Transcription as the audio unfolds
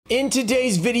In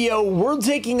today's video, we're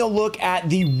taking a look at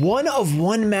the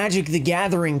one-of-one Magic the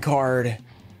Gathering card.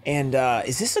 And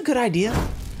is this a good idea?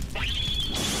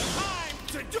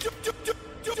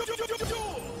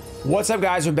 What's up,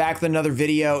 guys? We're back with another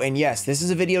video, and yes, this is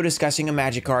a video discussing a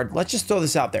Magic card. Let's just throw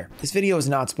this out there. This video is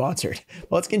not sponsored.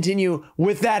 Let's continue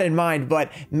with that in mind,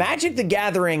 but Magic the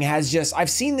Gathering has just, I've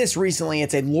seen this recently.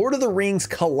 It's a Lord of the Rings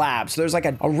collab. So there's like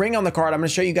a ring on the card. I'm going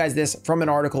to show you guys this from an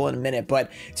article in a minute,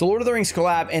 but it's a Lord of the Rings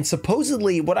collab, and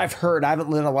supposedly what I've heard, I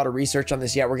haven't done a lot of research on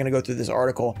this yet. We're going to go through this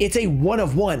article. It's a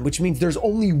one-of-one, which means there's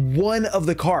only one of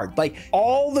the card. Like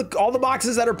all the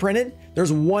boxes that are printed,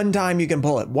 there's one time you can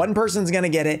pull it. One person's going to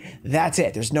get it. That's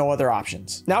it. There's no other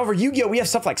options. Now for Yu-Gi-Oh, we have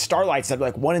stuff like Starlights that are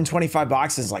like 1 in 25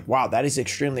 boxes. Like, wow, that is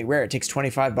extremely rare. It takes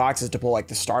 25 boxes to pull like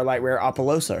the Starlight Rare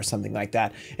Apollosa or something like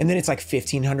that. And then it's like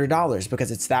 $1,500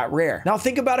 because it's that rare. Now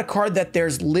think about a card that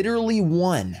there's literally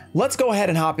one. Let's go ahead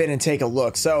and hop in and take a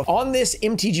look. So on this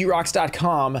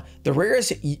MTGRocks.com, the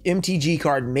rarest MTG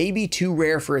card may be too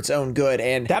rare for its own good.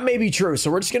 And that may be true.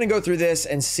 So we're just going to go through this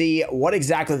and see what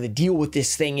exactly the deal with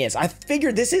this thing is. I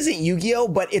figured this isn't Yu-Gi-Oh,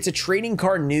 but it's a trading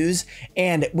card news.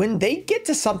 And when they get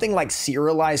to something like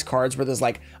serialized cards where there's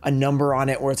like a number on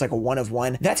it, or it's like a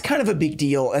one-of-one, that's kind of a big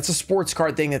deal. That's a sports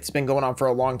card thing that's been going on for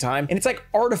a long time. And it's like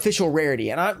artificial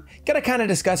rarity. And I'm gonna kind of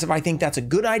discuss if I think that's a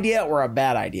good idea or a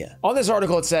bad idea. On this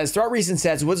article, it says, throughout recent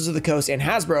sets, Wizards of the Coast and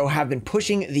Hasbro have been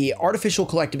pushing the artificial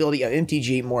collectability of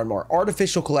MTG more and more.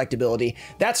 Artificial collectability,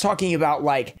 that's talking about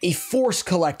like a forced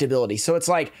collectability. So it's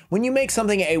like when you make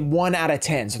something a 1 out of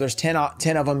 10, so there's 10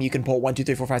 of them, you can pull 1, 2,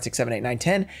 3, 4, 5, 6, 7, 8, 9,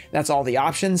 10. That's all the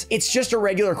options. It's just a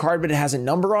regular card, but it has a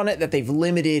number on it that they've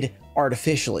limited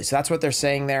artificially. So that's what they're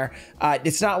saying there.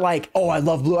 It's not like, oh, I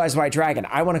love Blue Eyes White Dragon,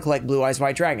 I want to collect Blue Eyes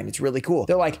White Dragon. It's really cool.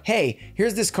 They're like, hey,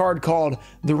 here's this card called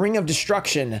the Ring of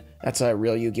Destruction. That's a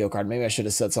real Yu-Gi-Oh card. Maybe I should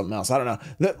have said something else. I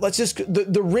don't know. Let's just,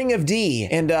 the Ring of D.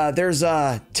 And there's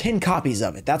 10 copies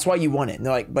of it. That's why you want it. And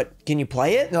they're like, but can you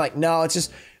play it? And they're like, no, it's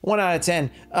just 1 out of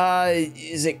 10.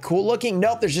 Is it cool looking?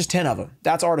 Nope, there's just 10 of them.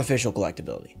 That's artificial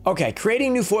collectability. Okay,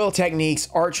 creating new foil techniques,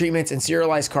 art treatments, and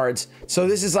serialized cards. So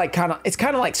this is like it's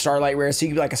kind of like Starlight Rare. So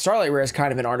you could be like, a Starlight Rare is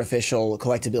kind of an artificial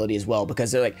collectability as well,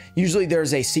 because they're like, usually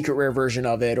there's a secret rare version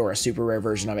of it or a super rare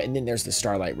version of it, and then there's the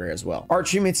Starlight Rare as well. Art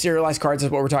treatments, serialized cards is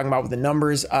what we're talking about with the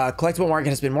numbers. Collectible market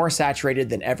has been more saturated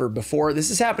than ever before. This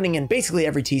is happening in basically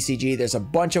every TCG. There's a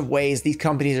bunch of ways these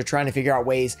companies are trying to figure out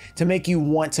ways to make you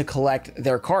want to collect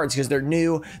their cards because they're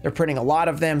new, they're printing a lot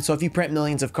of them. So if you print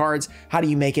millions of cards, how do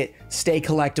you make it stay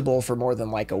collectible for more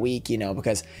than like a week, you know,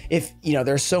 because if, you know,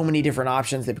 there's so many different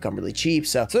options, they become really cheap.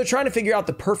 So they're trying to figure out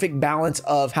the perfect balance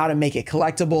of how to make it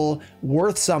collectible,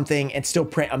 worth something, and still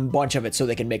print a bunch of it so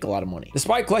they can make a lot of money.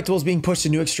 Despite collectibles being pushed to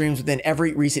new extremes within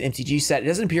every recent MTG set, it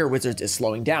doesn't appear Wizards is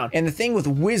slowing down. And the thing with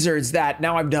Wizards, that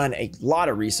now I've done a lot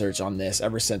of research on this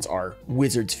ever since our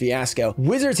Wizards fiasco,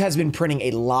 Wizards has been printing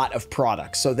a lot of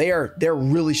products. So they're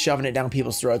really shoving it down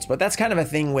people's throats. But that's kind of a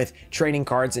thing with trading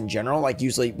cards in general. Like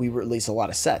usually we release a lot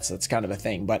of sets. That's kind of a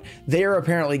thing, but they're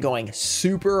apparently going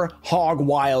super hog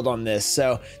wild on this.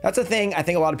 So that's a thing. I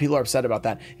think a lot of people are upset about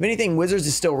that. If anything, Wizards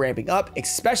is still ramping up,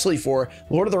 especially for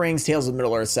Lord of the Rings Tales of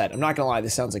Middle-earth set. I'm not gonna lie,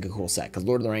 this sounds like a cool set because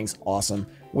Lord of the Rings, awesome.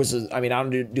 Wizards, I mean, I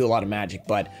don't do a lot of Magic,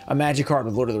 but a Magic card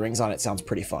with Lord of the Rings on it sounds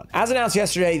pretty fun. As announced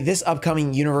yesterday, this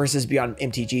upcoming Universes Beyond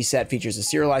MTG set features a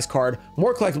serialized card,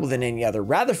 more collectible than any other.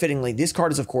 Rather fittingly, this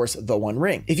card is, of course, the One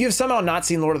Ring. If you have somehow not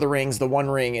seen Lord of the Rings, the One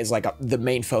Ring is like the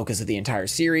main focus of the entire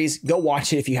series. Go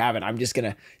watch it if you haven't. I'm just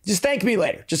thank me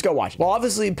later. Just go watch it. While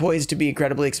obviously poised to be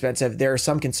incredibly expensive, there are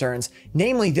some concerns,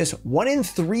 namely this 1 in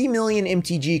 3 million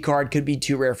MTG card could be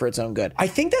too rare for its own good. I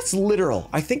think that's literal.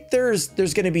 I think there's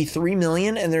going to be 3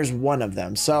 million and there's one of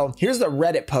them. So here's the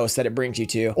Reddit post that it brings you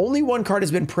to. Only one card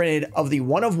has been printed of the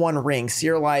one-of-one ring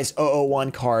serialized 001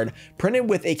 card, printed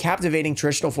with a captivating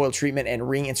traditional foil treatment and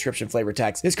ring inscription flavor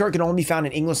text. This card can only be found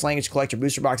in English language collector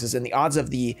booster boxes, and the odds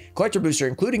of the collector booster,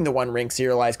 including the One Ring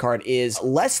serialized card, is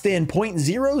less than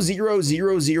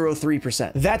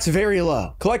 0.00003%. That's very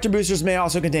low. Collector boosters may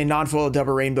also contain non-foil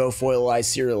double rainbow foilized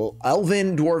serial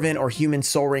Elven, Dwarven, or Human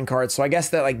Soul Ring cards. So I guess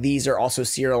that like these are also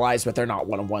serialized, but they're not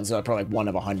one-of-one, so they're probably like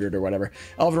 1 of 100 or whatever.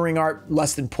 Elven Ring art,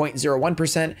 less than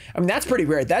 0.01%. I mean, that's pretty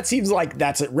rare. That seems like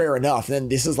that's rare enough. Then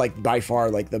this is like by far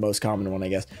like the most common one, I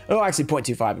guess. Oh, actually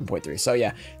 0.25 and 0.3. So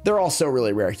yeah, they're also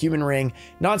really rare. Human Ring,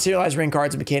 non-serialized ring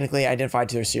cards are mechanically identified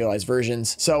to their serialized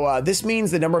versions. So this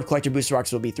means the number of collector booster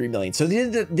boxes will be 3 million. So they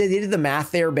did the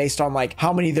math there based on like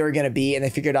how many there are going to be, and they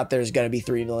figured out there's going to be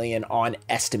 3 million on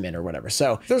estimate or whatever.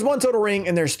 So if there's one total ring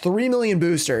and there's 3 million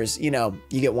boosters, you know,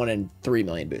 you get 1 in 3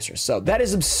 million boosters. So that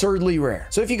is absurdly rare.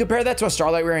 rare. So if you compare that to a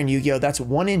Starlight Rare in Yu-Gi-Oh, that's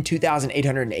 1 in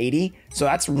 2,880. So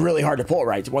that's really hard to pull,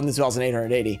 right? 1 in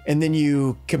 2,880. And then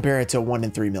you compare it to 1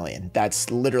 in 3 million. That's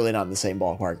literally not in the same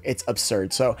ballpark. It's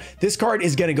absurd. So this card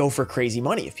is going to go for crazy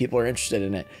money if people are interested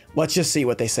in it. Let's just see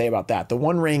what they say about that. The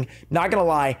One Ring, not going to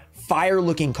lie, fire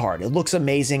looking card. It looks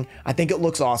amazing. I think it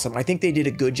looks awesome. I think they did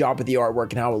a good job with the artwork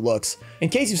and how it looks. In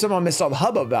case you somehow missed all the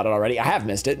hubbub about it already, I have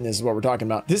missed it, and this is what we're talking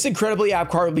about. This incredibly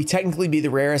apt card will technically be the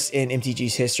rarest in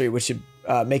MTG's history, which should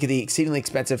make it exceedingly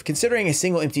expensive. Considering a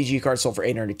single MTG card sold for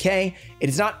 800K, it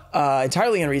is not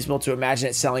entirely unreasonable to imagine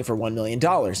it selling for $1 million.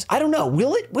 I don't know.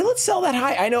 Will it sell that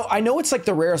high? I know it's like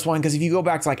the rarest one, because if you go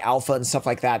back to like Alpha and stuff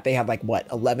like that, they had like what,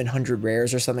 1,100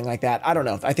 rares or something like that. I don't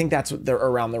know. I think they're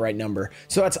around the right number.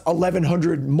 So that's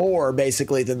 1,100 more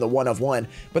basically than the one of one.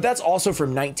 But that's also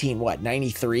from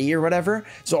 93 or whatever.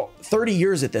 So 30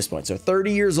 years at this point. So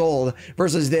 30 years old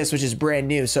versus this, which is brand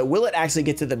new. So will it actually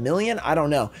get to the million? I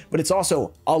don't know. But it's also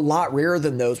a lot rarer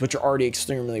than those, which are already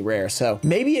extremely rare. So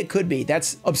maybe it could be.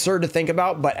 That's absurd to think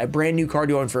about, but a brand new card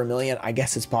going for $1 million, I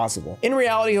guess it's possible. In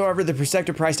reality, however, the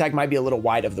prospective price tag might be a little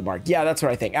wide of the mark. Yeah, that's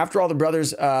what I think. After all, the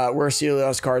brothers were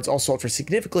serialized cards all sold for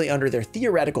significantly under their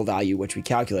theoretical value, which we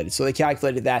calculated. So they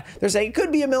calculated that. They're saying it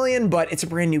could be $1 million, but it's a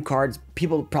brand new card.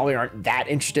 People probably aren't that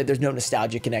interested. There's no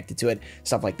nostalgia connected to it,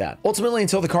 stuff like that. Ultimately,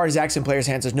 until the card is actually in players'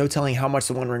 hands, there's no telling how much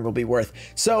the One Ring will be worth.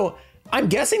 So I'm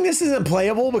guessing this isn't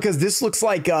playable because this looks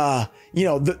like, you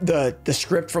know, the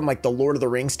script from like the Lord of the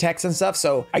Rings text and stuff.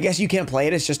 So I guess you can't play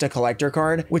it. It's just a collector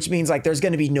card, which means like there's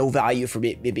going to be no value for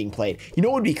it being played. You know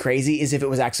what would be crazy is if it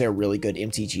was actually a really good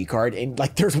MTG card and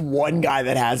like there's one guy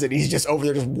that has it. He's just over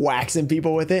there just waxing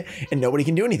people with it and nobody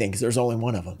can do anything because there's only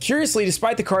one of them. Curiously,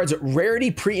 despite the card's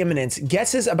rarity preeminence,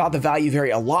 guesses about the value vary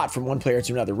a lot from one player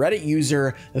to another. Reddit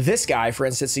user, this guy, for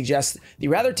instance, suggests the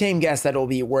rather tame guess that it'll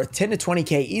be worth 10 to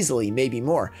 20K easily, maybe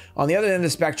more. On the other end of the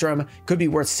spectrum, could be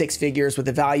worth 6 figures with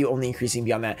the value only increasing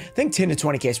beyond that. I think 10 to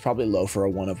 20K is probably low for a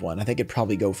one of one. I think it'd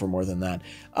probably go for more than that.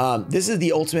 This is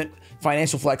the ultimate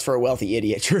financial flex for a wealthy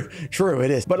idiot. True,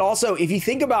 it is. But also, if you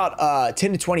think about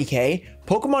 10 to 20K,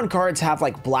 Pokemon cards have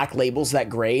like black labels that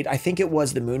grade. I think it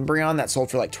was the Moonbryon that sold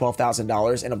for like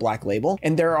 $12,000 in a black label.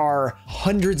 And there are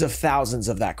hundreds of thousands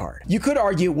of that card. You could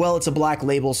argue, well, it's a black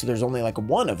label, so there's only like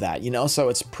one of that, you know? So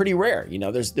it's pretty rare, you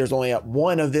know? There's only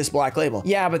one of this black label.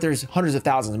 Yeah, but there's hundreds of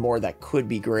thousands more that could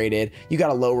be graded. You got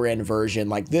a lower end version.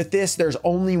 Like this, there's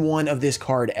only one of this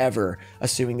card ever,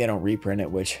 assuming they don't reprint it,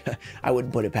 which I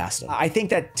wouldn't put it past them. I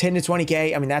think that 10 to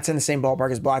 20K, I mean, that's in the same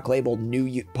ballpark as black label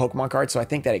new Pokemon cards. So I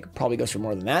think that it probably goes for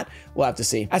more than that. We'll have to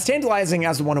see. As tantalizing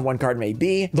as the one-of-one card may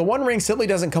be, the One Ring simply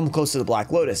doesn't come close to the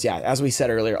Black Lotus. Yeah, as we said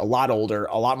earlier, a lot older,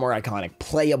 a lot more iconic,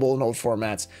 playable in old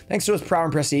formats. Thanks to its power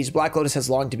and prestige, Black Lotus has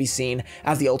long to be seen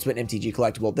as the ultimate MTG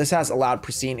collectible. This has allowed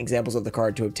pristine examples of the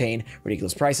card to obtain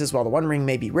ridiculous prices. While the One Ring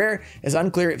may be rare, it's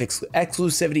unclear if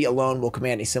exclusivity alone will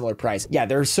command a similar price. Yeah,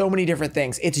 there are so many different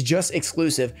things. It's just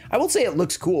exclusive. I will say it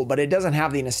looks cool, but it doesn't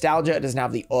have the nostalgia. It doesn't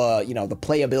have the, you know, the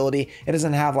playability. It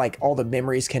doesn't have like all the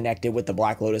memories connected with the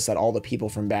Black Lotus that all the people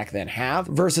from back then have.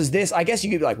 Versus this, I guess you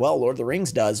could be like, well, Lord of the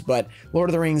Rings does, but Lord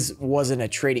of the Rings wasn't a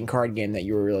trading card game that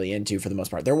you were really into for the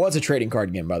most part. There was a trading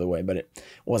card game, by the way, but it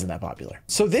wasn't that popular.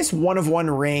 So this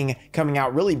one-of-one ring coming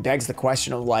out really begs the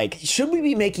question of like, should we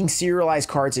be making serialized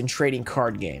cards in trading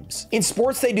card games? In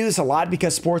sports, they do this a lot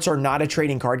because sports are not a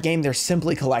trading card game. They're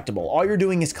simply collectible. All you're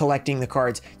doing is collecting the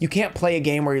cards. You can't play a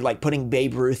game where you're like putting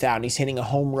Babe Ruth out and he's hitting a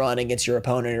home run against your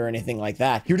opponent or anything like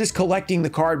that. You're just collecting the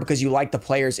card because you like the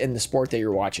players in the sport that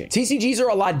you're watching. TCGs are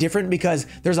a lot different because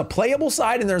there's a playable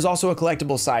side and there's also a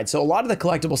collectible side. So a lot of the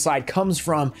collectible side comes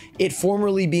from it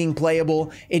formerly being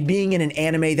playable, it being in an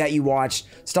anime that you watched,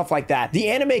 stuff like that. The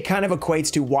anime kind of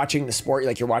equates to watching the sport.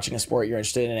 Like you're watching a sport, you're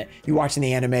interested in it. You're watching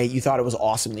the anime, you thought it was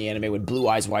awesome, the anime when Blue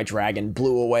Eyes White Dragon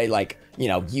blew away like, you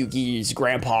know, Yugi's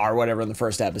grandpa or whatever in the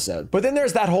first episode. But then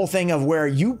there's that whole thing of where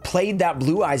you played that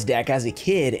Blue Eyes deck as a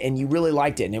kid and you really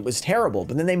liked it and it was terrible.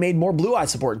 But then they made more Blue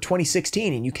Eyes support in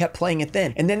 2016 and you kept playing it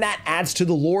then. And then that adds to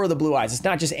the lore of the Blue Eyes. It's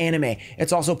not just anime,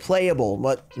 it's also playable,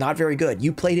 but not very good.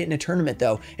 You played it in a tournament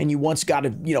though, and you once got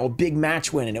a, you know, a big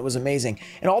match win and it was amazing.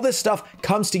 And all this stuff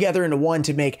comes together into one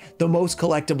to make the most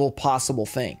collectible possible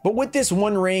thing. But with this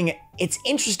One Ring, it's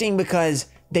interesting because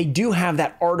they do have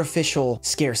that artificial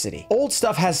scarcity. Old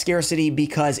stuff has scarcity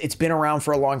because it's been around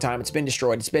for a long time. It's been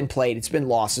destroyed. It's been played. It's been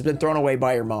lost. It's been thrown away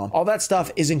by your mom. All that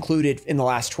stuff is included in the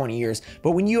last 20 years.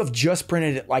 But when you have just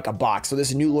printed it like a box, so this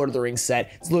is a new Lord of the Rings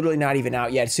set, it's literally not even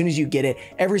out yet. As soon as you get it,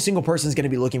 every single person is going to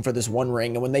be looking for this one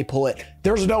ring. And when they pull it,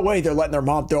 there's no way they're letting their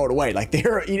mom throw it away. Like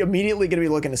they're immediately going to be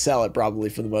looking to sell it probably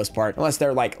for the most part, unless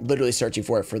they're like literally searching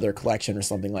for it for their collection or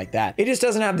something like that. It just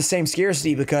doesn't have the same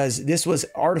scarcity because this was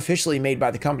artificially made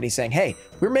by the company saying, hey,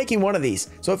 we're making one of these.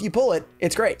 So if you pull it,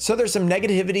 it's great. So there's some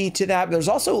negativity to that. But there's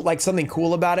also like something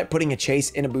cool about it, putting a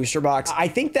chase in a booster box. I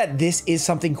think that this is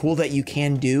something cool that you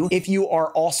can do if you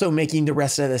are also making the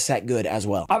rest of the set good as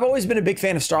well. I've always been a big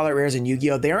fan of Starlight Rares and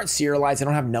Yu-Gi-Oh! They aren't serialized. They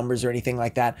don't have numbers or anything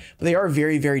like that, but they are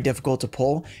very, very difficult to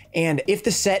pull. And if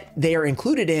the set they are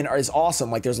included in is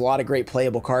awesome, like there's a lot of great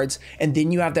playable cards, and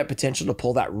then you have that potential to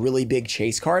pull that really big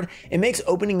chase card, it makes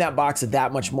opening that box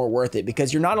that much more worth it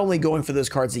because you're not only going for those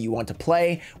cards that you want to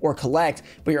play or collect,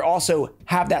 but you're also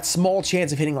have that small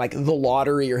chance of hitting like the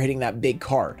lottery or hitting that big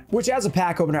card, which as a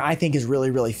pack opener, I think is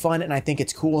really, really fun. And I think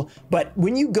it's cool. But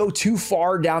when you go too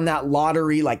far down that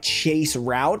lottery, like chase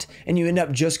route, and you end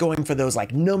up just going for those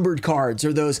like numbered cards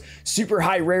or those super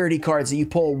high rarity cards that you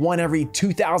pull one every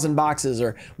 2,000 boxes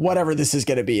or whatever this is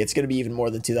going to be, it's going to be even more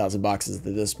than 2,000 boxes at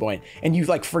this point. And you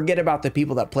like forget about the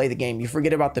people that play the game. You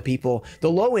forget about the people, the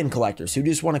low end collectors who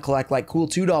just want to collect like cool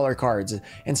 $2 cards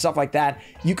and stuff like that.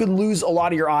 You can lose a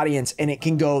lot of your audience and it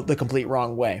can go the complete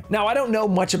wrong way. Now, I don't know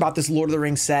much about this Lord of the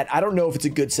Rings set. I don't know if it's a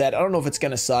good set. I don't know if it's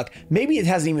going to suck. Maybe it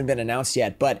hasn't even been announced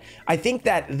yet, but I think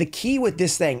that the key with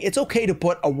this thing, it's okay to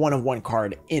put a 1-of-1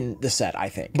 card in the set, I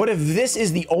think. But if this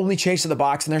is the only chase of the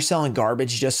box and they're selling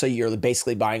garbage just so you're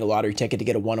basically buying a lottery ticket to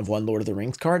get a 1-of-1 Lord of the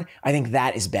Rings card, I think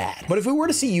that is bad. But if we were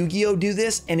to see Yu-Gi-Oh! Do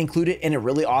this and include it in a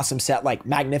really awesome set like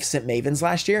Magnificent Mavens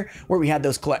last year, where we had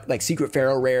those like Secret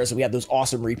Pharaoh rares and we had those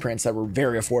awesome reprints that were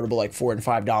very affordable, like $4 and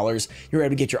 $5. You were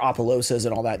able to get your Apolosas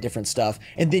and all that different stuff.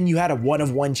 And then you had a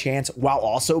 1-of-1 chance while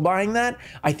also buying that.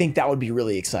 I think that would be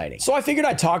really exciting. So I figured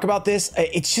I'd talk about this.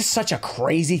 It's just such a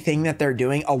crazy thing that they're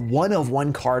doing, a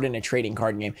 1-of-1 card in a trading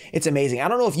card game. It's amazing. I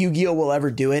don't know if Yu-Gi-Oh! Will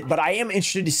ever do it, but I am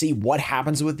interested to see what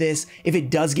happens with this. If it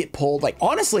does get pulled, like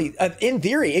honestly, in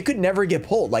theory, it could never get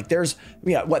pulled. Like there's,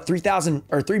 what, 3,000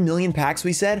 or 3 million packs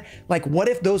we said? Like what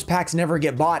if those packs never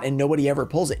get bought and nobody ever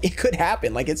pulls it? It could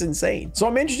happen. Like it's insane. So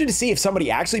I'm interested to see if somebody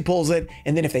actually pulls it.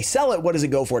 And then if they sell it, what does it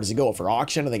go for? Does it go for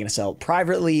auction? Are they going to sell it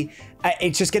privately?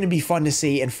 It's just going to be fun to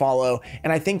see and follow.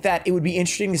 And I think that it would be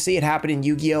interesting to see it happen in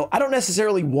Yu-Gi-Oh! I don't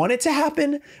necessarily want it to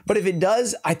happen, but if it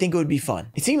does, I think it would be fun.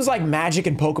 It seems like Magic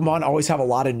and Pokemon always have a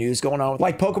lot of news going on,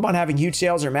 like Pokemon having huge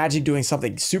sales or Magic doing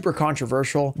something super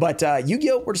controversial. But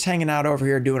Yu-Gi-Oh! We're just hanging out over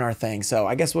here doing our thing. So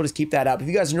I guess we'll just keep that up. If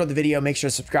you guys enjoyed the video, make sure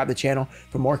to subscribe to the channel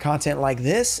for more content like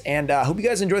this. And I hope you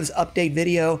guys enjoyed this update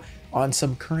video on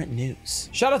some current news.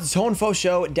 Shout out to Tone Fo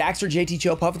Show, Daxter, JT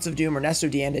Cho, Puffins of Doom, Ernesto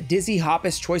Deanda, Dizzy,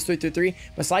 Hoppus, Choice 333,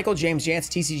 Macycle, James Jance,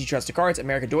 TCG Trusted Cards,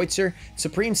 America Deutzer,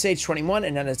 Supreme Sage 21,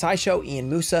 Ananda Tai Show, Ian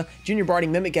Musa, Junior Barty,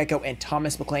 Mimic Gecko, and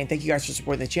Thomas McLean. Thank you guys for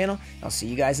supporting the channel. I'll see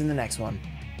you guys in the next one.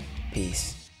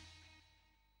 Peace.